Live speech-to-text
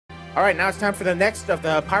Alright, now it's time for the next of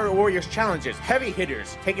the Pirate Warriors challenges. Heavy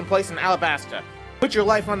hitters, taking place in Alabasta. Put your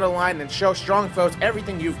life on the line and show strong foes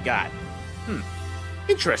everything you've got.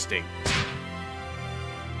 Interesting.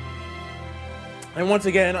 And once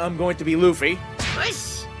again, I'm going to be Luffy.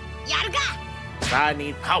 I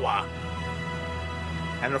need power.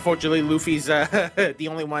 And unfortunately, Luffy's the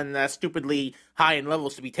only one stupidly high in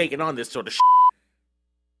levels to be taking on this sort of shit.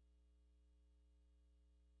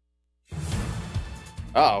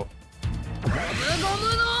 Uh-oh.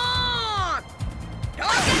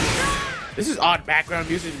 This is odd background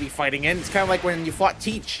music to be fighting in. It's kind of like when you fought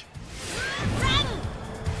Teach.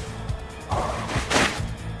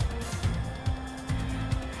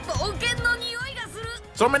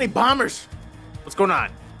 So many bombers! What's going on?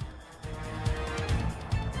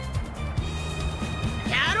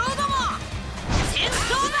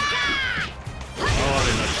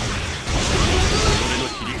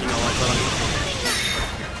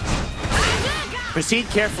 Proceed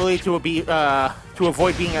carefully to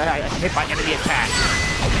avoid being hit by enemy attacks.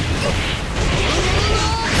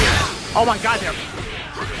 Oh my god,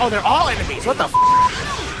 they're all enemies. What the f?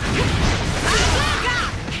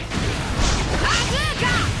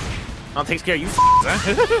 Well, takes care of you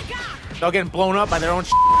huh? They're all getting blown up by their own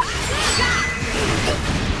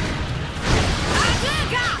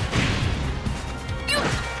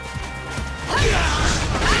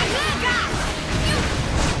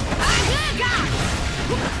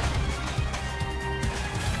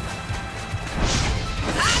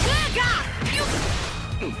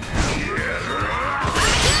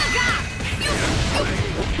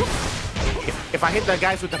If I hit the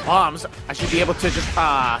guys with the bombs, I should be able to just,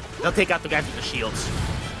 they'll take out the guys with the shields.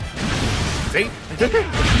 See?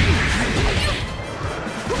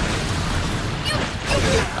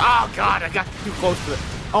 Oh god, I got too close to it.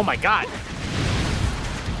 Oh my god.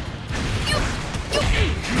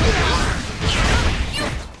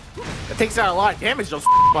 That takes out a lot of damage, those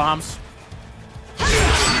bombs.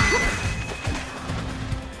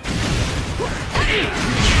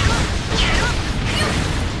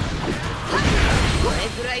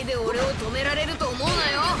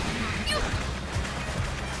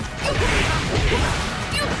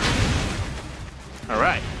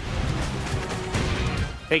 Alright.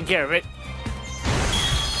 Taking care of it.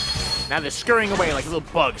 Now they're scurrying away like little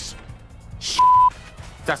bugs.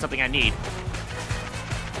 That's something I need.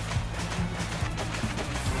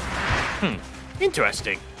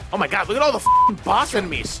 Interesting. Oh my god, look at all the boss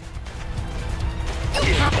enemies.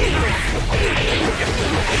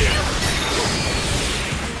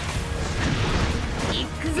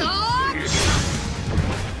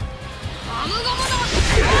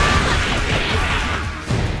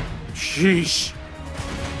 Sheesh.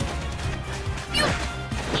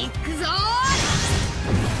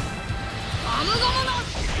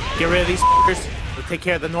 Get rid of these f***ers. We'll take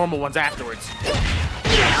care of the normal ones afterwards.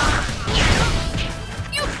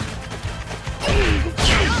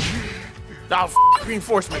 Oh, f***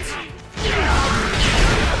 reinforcements.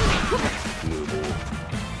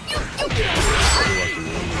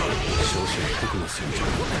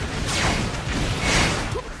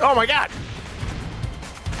 Oh my god!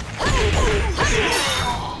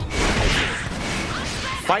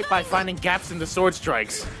 Fight by finding gaps in the sword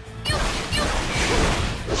strikes.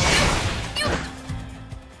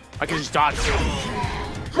 I can just dodge.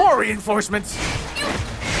 More reinforcements!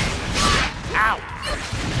 Ow!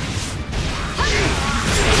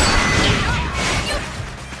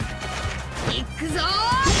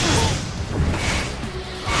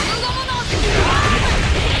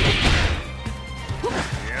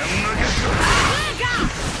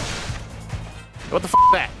 What the f***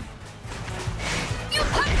 is that?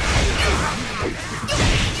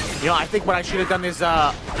 You know, I think what I should have done is,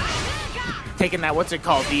 taken that, what's it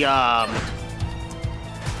called? The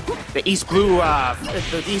East Blue,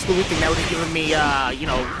 the East Blue thing that would have given me, you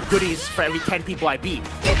know, goodies for every 10 people I beat. Or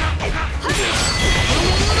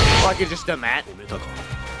I could have just done that.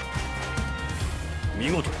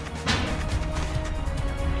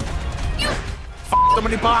 F*** so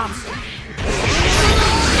many bombs!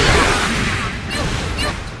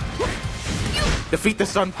 Defeat the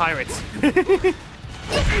Sun Pirates.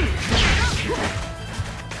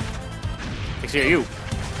 Takes care of you.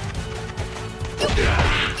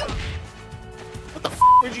 What the f***?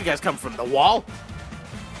 Where'd you guys come from? The wall?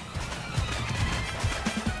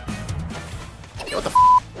 What the f***?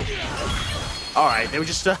 Alright, they were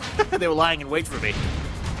just, they were lying in wait for me.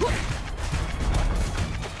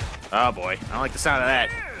 Oh boy, I don't like the sound of that.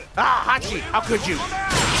 Ah, Hachi, how could you?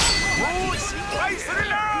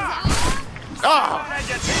 Oh!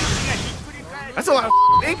 That's a lot of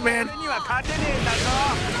ink, man.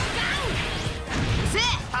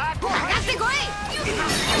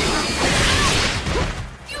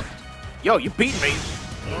 Yo, you beat me.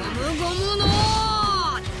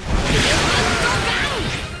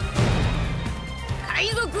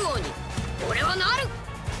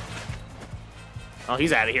 Oh,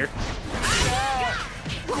 he's out of here.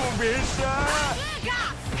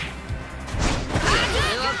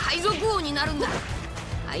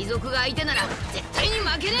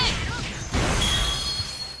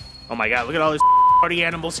 Oh my god, look at all these party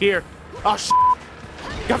animals here. Oh,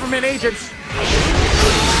 government agents.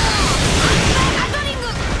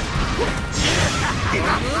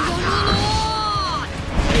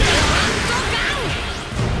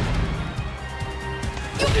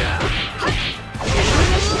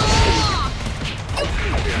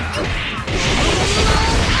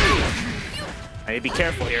 I need to be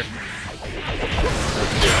careful here.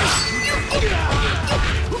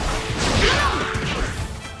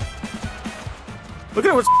 Look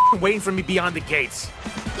at what's waiting for me beyond the gates.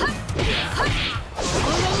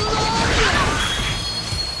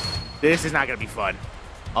 This is not gonna be fun.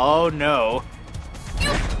 Oh no.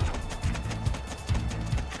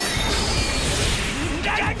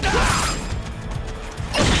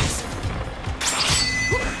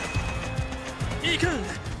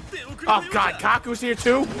 Oh god, Kaku's here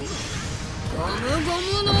too?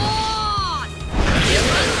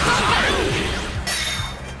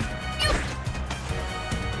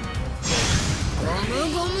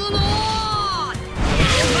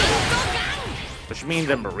 Which means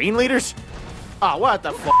the Marine leaders? Oh, what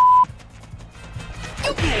the fuck?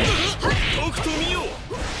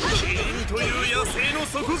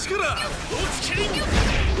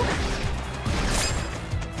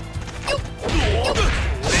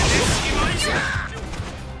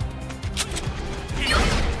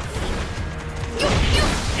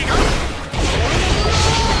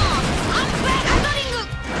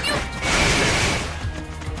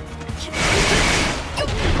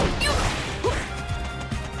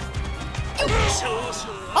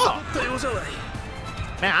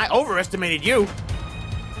 Man, I overestimated you.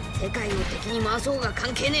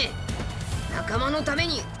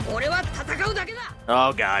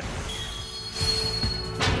 Oh god.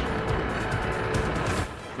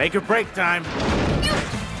 Make or break time.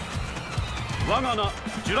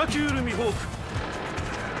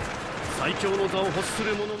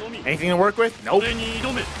 Anything to work with? Nope.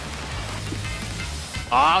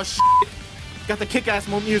 Oh shit. Got the kick-ass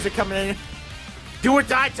music coming in. Do or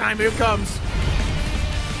die time, here it comes.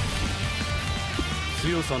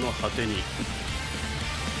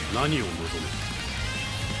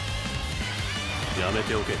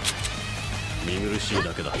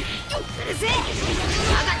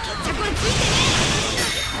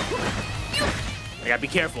 I gotta be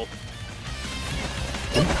careful.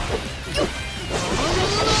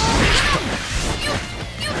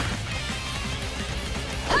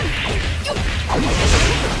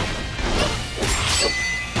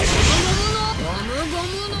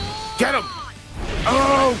 Get him!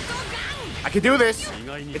 Oh! I can do this!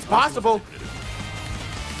 It's possible!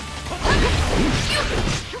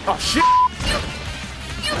 Oh shit!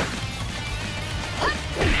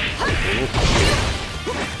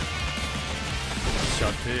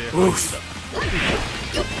 Oof.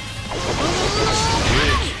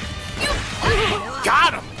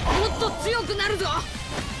 Got him!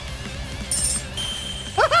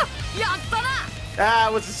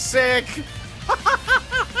 That was sick!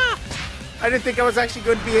 I didn't think I was actually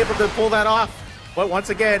going to be able to pull that off. But once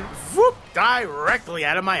again, whoop, directly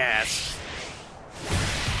out of my ass.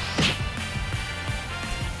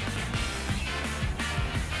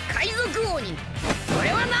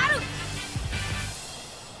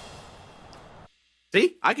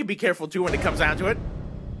 See? I can be careful too when it comes down to it.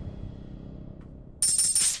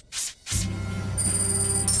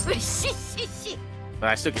 But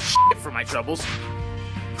I still get shit for my troubles.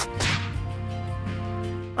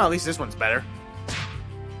 Well, at least this one's better.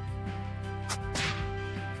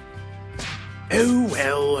 Oh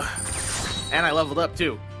well. And I leveled up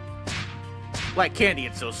too. Like candy,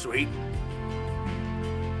 it's so sweet.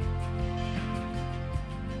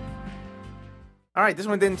 Alright, this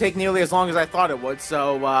one didn't take nearly as long as I thought it would,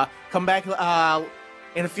 so come back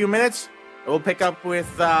in a few minutes. We'll pick up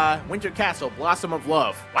with Winter Castle, Blossom of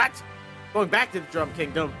Love. What? Going back to the Drum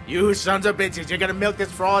Kingdom? You sons of bitches, you're gonna milk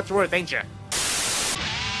this for all it's worth, ain't you?